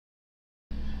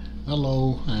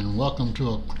Hello and welcome to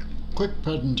a quick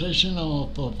presentation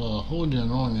of holy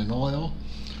anointing oil.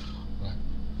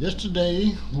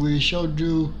 Yesterday we showed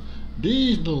you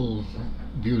these little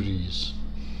beauties.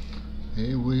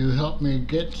 Will you help me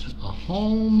get a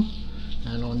home?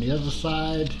 And on the other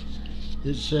side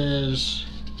it says,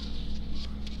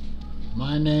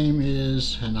 my name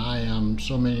is and I am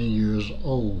so many years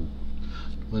old.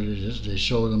 What it is, they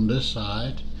show them this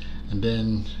side and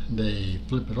then they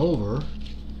flip it over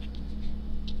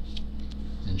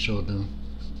and show them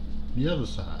the other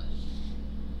side.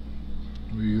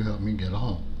 Will you help me get a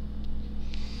home?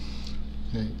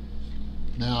 Okay.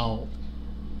 Now,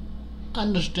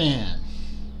 understand,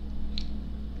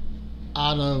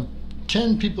 out of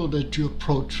 10 people that you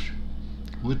approach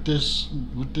with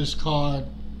this card,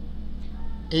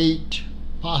 8,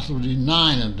 possibly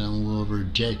 9 of them will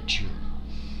reject you.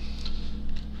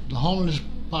 The homeless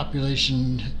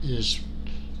population is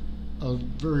a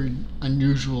very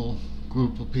unusual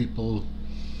group of people.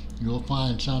 You'll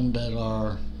find some that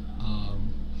are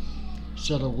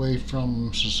set away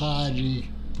from society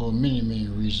for many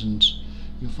reasons.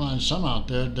 You'll find some out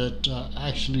there that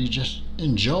actually just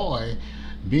enjoy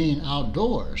being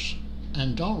outdoors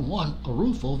and don't want a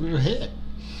roof over their head.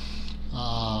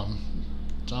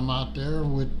 Some out there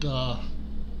with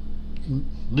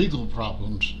legal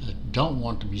problems that don't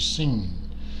want to be seen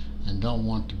and don't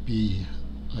want to be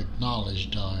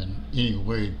acknowledged in any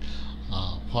way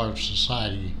part of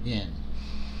society again.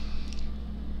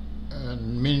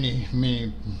 And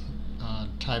many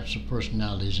types of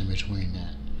personalities in between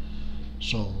that.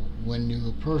 So when you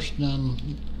approach them,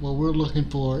 what we're looking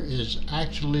for is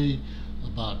actually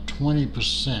about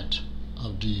 20%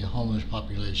 of the homeless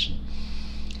population.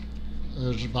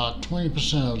 There's about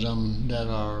 20% of them that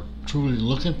are truly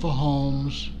looking for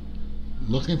homes,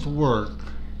 looking for work,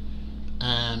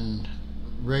 and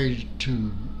ready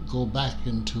to go back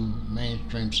into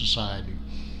mainstream society.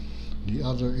 The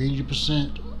other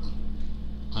 80%,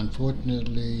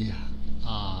 unfortunately,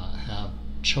 have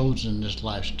chosen this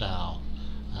lifestyle,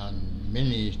 and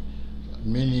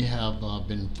many have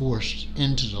been forced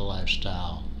into the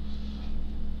lifestyle,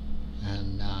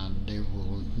 and they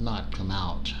will not come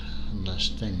out unless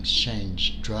things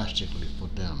change drastically for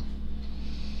them.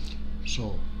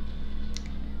 So,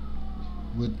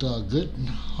 with good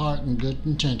heart and good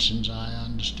intentions, I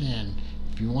understand.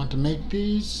 If you want to make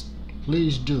these,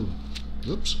 please do.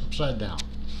 Oops, upside down.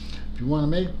 If you want to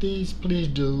make these, please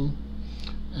do,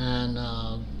 and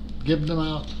give them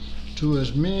out to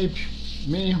as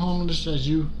many homeless as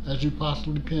you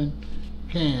possibly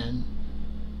can.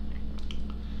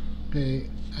 Okay,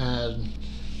 and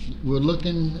we're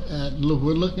looking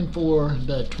for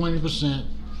that 20%.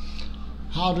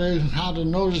 How to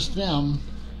notice them?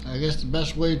 I guess the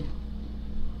best way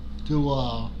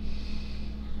to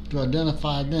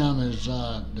identify them is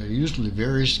they're usually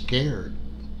very scared,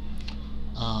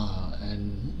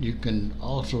 and you can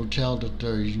also tell that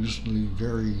they're usually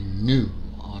very new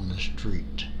on the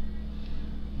street.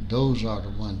 Those are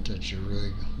the ones that you're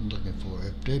really looking for.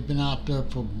 If they've been out there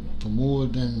for more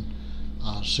than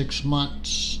 6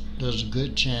 months, there's a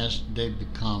good chance they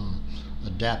become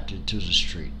adapted to the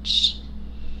streets.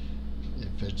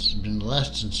 If it's been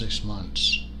less than 6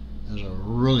 months, there's a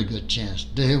really good chance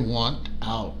they want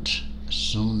out as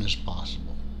soon as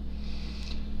possible.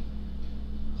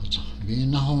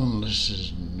 Being homeless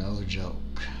is no joke.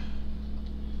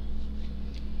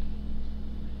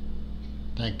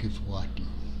 Thank you for watching.